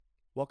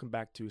Welcome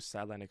back to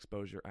Sideline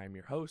Exposure. I'm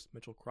your host,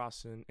 Mitchell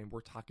Crossan, and we're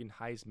talking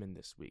Heisman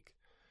this week.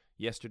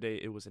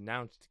 Yesterday, it was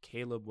announced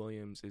Caleb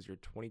Williams is your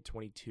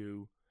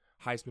 2022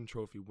 Heisman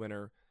Trophy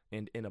winner,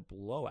 and in a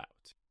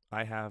blowout.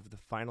 I have the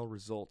final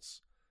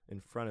results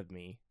in front of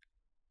me.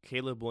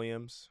 Caleb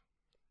Williams,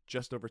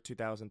 just over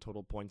 2,000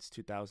 total points,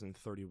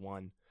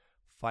 2,031,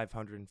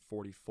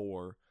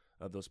 544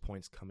 of those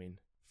points coming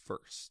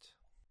first.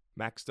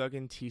 Max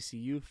Duggan,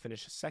 TCU,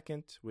 finished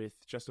second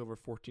with just over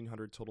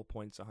 1,400 total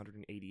points,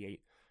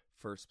 188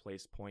 first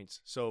place points.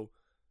 So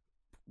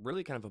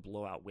really kind of a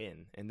blowout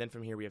win. And then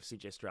from here we have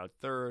CJ Stroud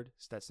third,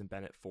 Stetson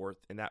Bennett fourth,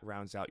 and that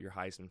rounds out your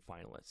Heisman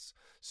finalists.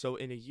 So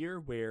in a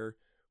year where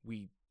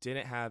we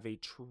didn't have a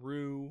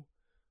true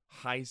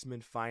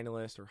Heisman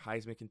finalist or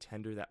Heisman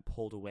contender that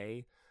pulled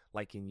away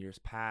like in years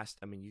past,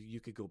 I mean, you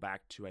could go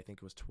back to, I think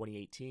it was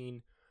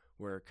 2018,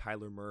 where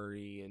Kyler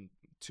Murray and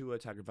Tua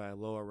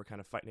Tagovailoa were kind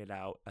of fighting it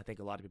out. I think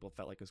a lot of people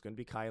felt like it was going to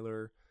be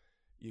Kyler.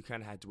 You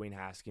kind of had Dwayne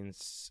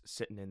Haskins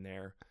sitting in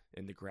there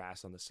in the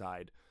grass on the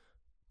side.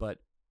 But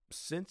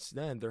since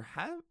then, there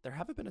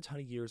haven't been a ton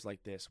of years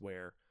like this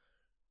where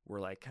we're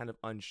like kind of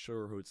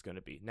unsure who it's going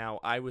to be. Now,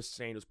 I was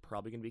saying it was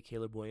probably going to be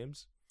Caleb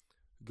Williams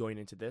going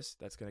into this.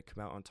 That's going to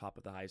come out on top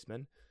of the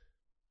Heisman.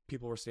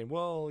 People were saying,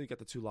 well, you got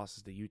the two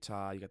losses to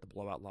Utah. You got the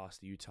blowout loss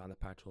to Utah in the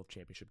Pac-12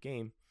 championship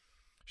game.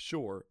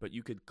 Sure, but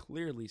you could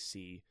clearly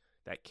see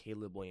that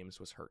Caleb Williams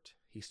was hurt.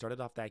 He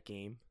started off that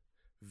game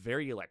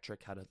very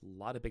electric, had a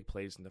lot of big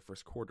plays in the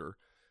first quarter,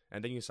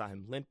 and then you saw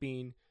him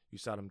limping, you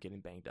saw him getting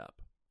banged up.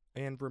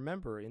 And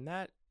remember, in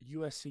that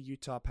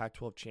USC-Utah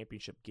Pac-12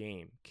 championship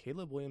game,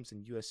 Caleb Williams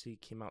and USC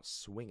came out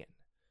swinging,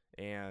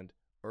 and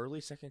early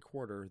second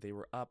quarter, they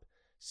were up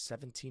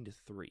 17-3.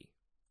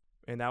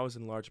 And that was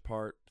in large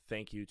part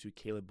thank you to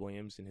Caleb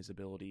Williams and his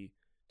ability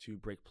to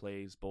break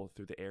plays both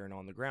through the air and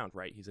on the ground,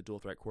 right? He's a dual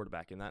threat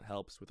quarterback, and that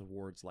helps with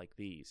awards like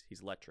these.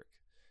 He's electric.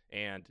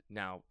 And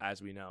now,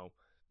 as we know,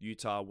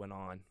 Utah went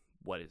on,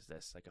 what is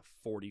this, like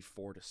a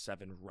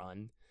 44-7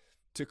 run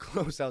to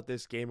close out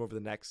this game over the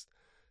next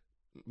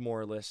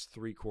more or less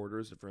 3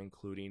 quarters, if we're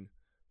including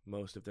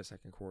most of the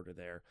second quarter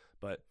there.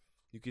 But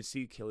you could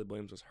see Caleb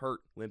Williams was hurt,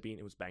 limping,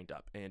 and was banged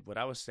up. And what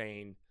I was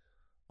saying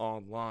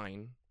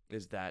online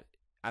is that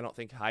I don't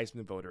think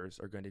Heisman voters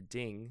are going to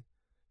ding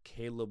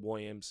Caleb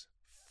Williams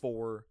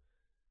for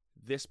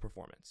this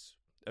performance.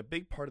 A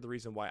big part of the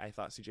reason why I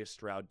thought CJ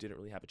Stroud didn't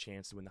really have a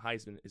chance to win the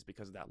Heisman is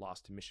because of that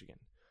loss to Michigan.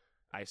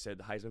 I said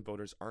the Heisman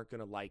voters aren't going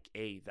to like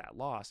that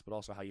loss, but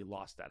also how you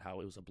lost that, how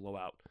it was a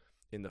blowout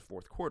in the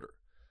fourth quarter.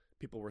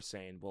 People were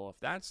saying, well, if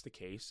that's the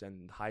case,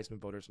 and the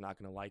Heisman voters are not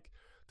going to like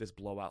this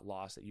blowout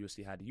loss that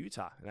USC had to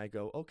Utah. And I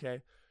go,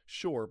 okay,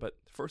 sure, but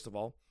first of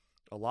all,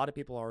 a lot of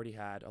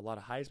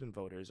Heisman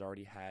voters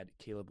already had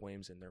Caleb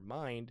Williams in their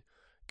mind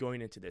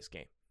going into this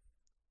game.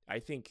 I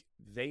think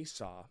they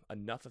saw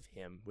enough of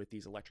him with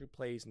these electric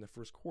plays in the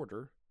first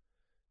quarter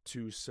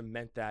to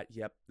cement that,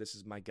 yep, this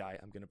is my guy,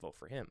 I'm going to vote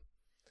for him.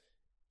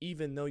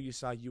 Even though you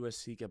saw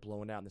USC get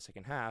blown out in the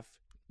second half,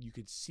 you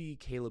could see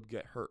Caleb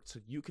get hurt. So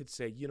you could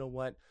say, you know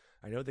what,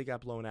 I know they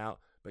got blown out,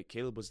 but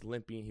Caleb was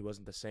limping, he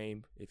wasn't the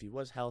same. If he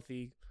was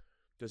healthy,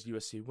 does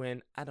USC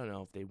win? I don't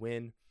know if they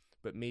win,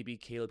 but maybe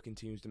Caleb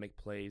continues to make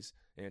plays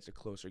and it's a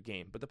closer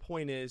game. But the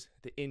point is,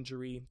 the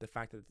injury, the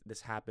fact that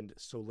this happened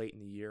so late in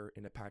the year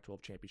in a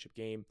Pac-12 championship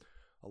game,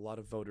 a lot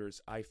of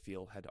voters, I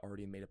feel, had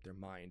already made up their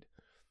mind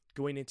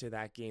going into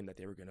that game that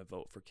they were going to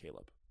vote for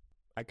Caleb.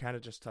 I kind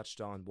of just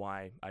touched on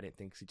why I didn't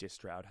think CJ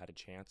Stroud had a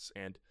chance,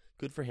 and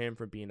good for him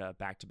for being a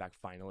back-to-back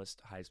finalist,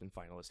 Heisman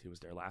finalist. He was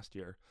there last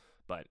year,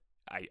 but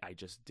I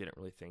just didn't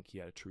really think he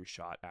had a true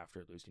shot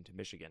after losing to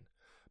Michigan.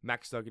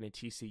 Max Duggan at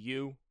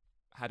TCU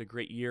had a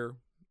great year.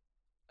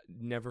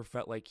 Never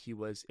felt like he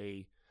was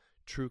a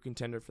true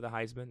contender for the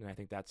Heisman, and I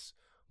think that's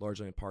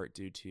largely in part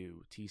due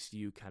to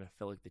TCU kind of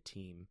felt like the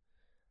team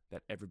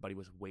that everybody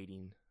was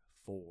waiting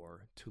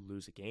for to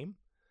lose a game,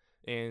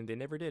 and they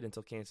never did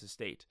until Kansas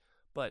State.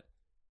 But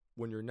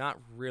when you're not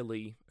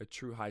really a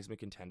true Heisman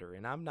contender,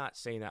 and I'm not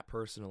saying that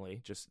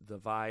personally, just the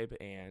vibe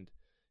and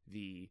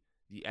the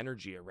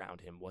energy around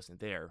him wasn't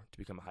there to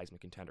become a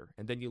Heisman contender.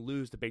 And then you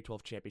lose the Big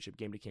 12 championship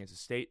game to Kansas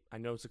State. I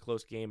know it's a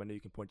close game. I know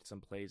you can point to some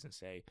plays and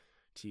say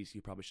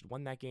TCU probably should have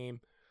won that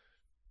game.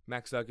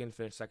 Max Duggan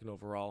finished second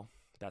overall.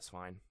 That's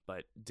fine,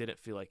 but didn't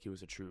feel like he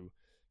was a true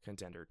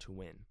contender to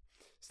win.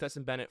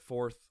 Stetson Bennett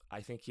fourth.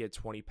 I think he had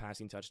 20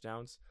 passing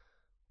touchdowns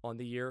on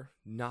the year.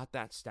 Not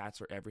that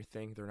stats are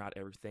everything. They're not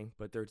everything,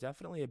 but they're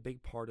definitely a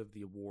big part of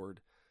the award,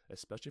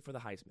 especially for the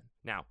Heisman.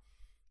 Now,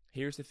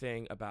 here's the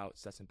thing about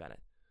Stetson Bennett.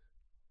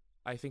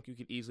 I think you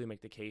could easily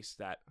make the case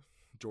that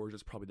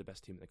Georgia's probably the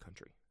best team in the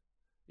country.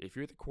 If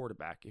you're the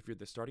quarterback, if you're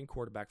the starting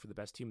quarterback for the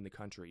best team in the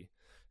country,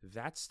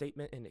 that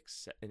statement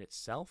in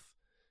itself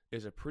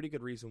is a pretty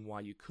good reason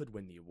why you could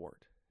win the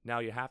award. Now,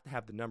 you have to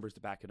have the numbers to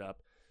back it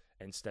up,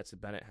 and Stetson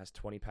Bennett has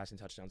 20 passing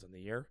touchdowns on the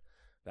year.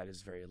 That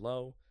is very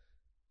low.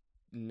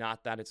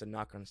 Not that it's a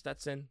knock on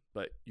Stetson,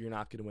 but you're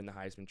not going to win the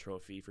Heisman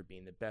Trophy for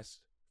being the best,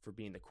 for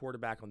being the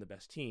quarterback on the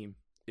best team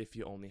if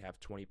you only have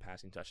 20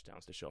 passing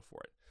touchdowns to show for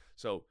it.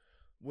 So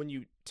when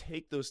you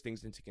take those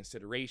things into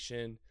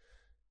consideration,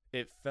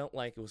 it felt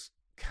like it was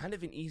kind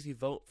of an easy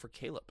vote for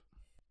Caleb.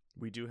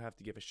 We do have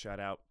to give a shout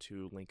out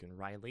to Lincoln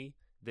Riley.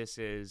 This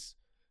is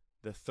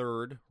the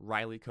third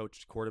Riley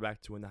coached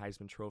quarterback to win the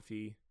Heisman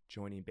Trophy,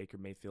 joining Baker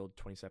Mayfield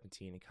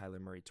 2017 and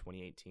Kyler Murray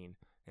 2018.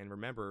 And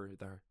remember,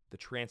 the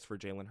transfer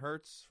Jalen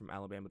Hurts from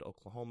Alabama to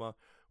Oklahoma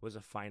was a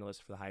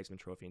finalist for the Heisman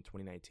Trophy in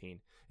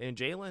 2019. And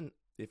Jalen,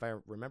 if I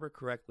remember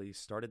correctly,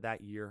 started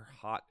that year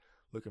hot,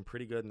 looking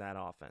pretty good in that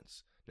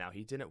offense. Now,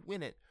 he didn't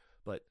win it,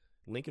 but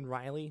Lincoln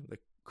Riley, the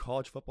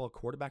college football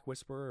quarterback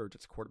whisperer, or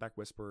just quarterback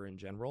whisperer in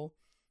general,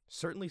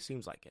 certainly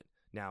seems like it.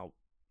 Now,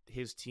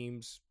 his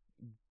teams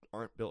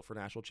aren't built for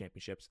national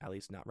championships, at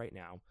least not right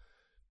now.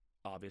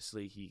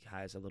 Obviously, he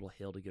has a little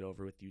hill to get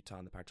over with Utah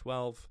in the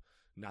Pac-12.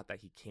 Not that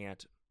he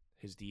can't.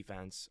 His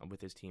defense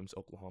with his teams,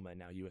 Oklahoma and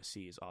now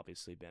USC, has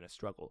obviously been a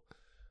struggle.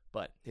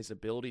 But his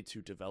ability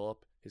to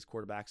develop his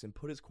quarterbacks and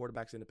put his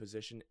quarterbacks in a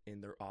position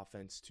in their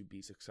offense to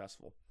be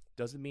successful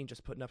doesn't mean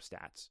just putting up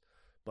stats,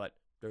 but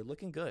they're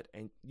looking good.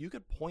 And you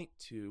could point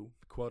to,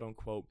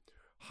 quote-unquote,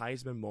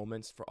 Heisman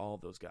moments for all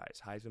of those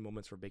guys. Heisman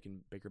moments for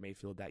Baker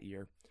Mayfield that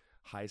year.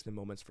 Heisman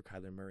moments for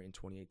Kyler Murray in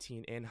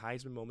 2018. And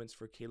Heisman moments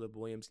for Caleb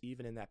Williams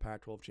even in that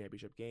Pac-12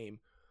 championship game,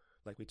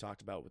 like we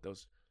talked about with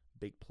those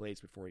big plays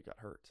before he got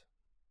hurt.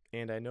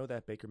 And I know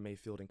that Baker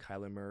Mayfield and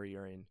Kyler Murray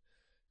are in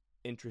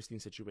interesting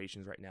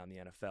situations right now in the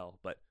NFL,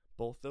 but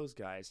both those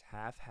guys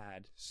have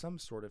had some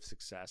sort of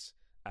success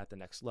at the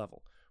next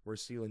level. We're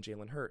seeing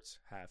Jalen Hurts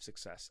have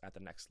success at the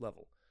next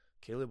level.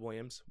 Caleb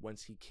Williams,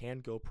 once he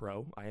can go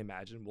pro, I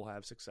imagine will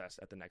have success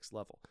at the next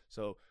level.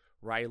 So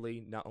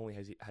Riley, not only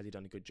has he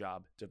done a good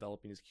job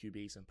developing his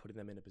QBs and putting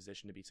them in a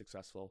position to be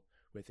successful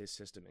with his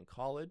system in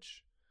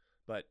college,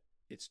 but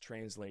it's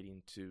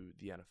translating to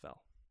the NFL.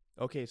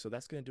 Okay, so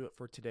that's going to do it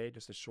for today.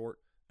 Just a short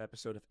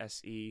episode of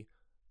SE.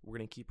 We're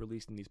going to keep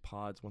releasing these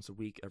pods once a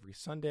week every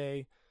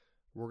Sunday.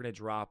 We're going to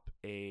drop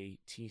a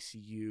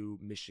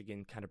TCU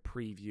Michigan kind of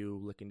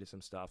preview, look into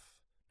some stuff.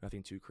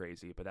 Nothing too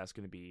crazy, but that's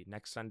going to be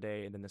next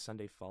Sunday. And then the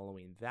Sunday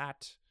following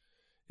that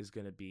is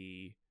going to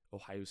be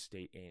Ohio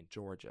State and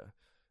Georgia.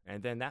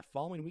 And then that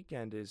following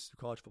weekend is the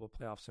college football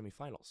playoff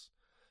semifinals.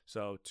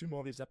 So 2 more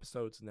of these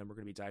episodes, and then we're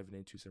going to be diving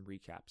into some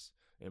recaps.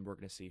 And we're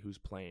going to see who's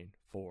playing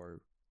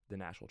for the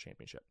national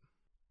championship.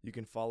 You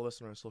can follow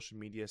us on our social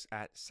medias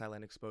at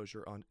Silent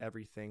Exposure on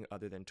everything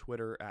other than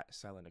Twitter at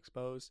Silent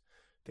Expose.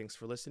 Thanks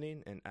for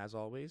listening, and as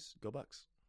always, go Bucks.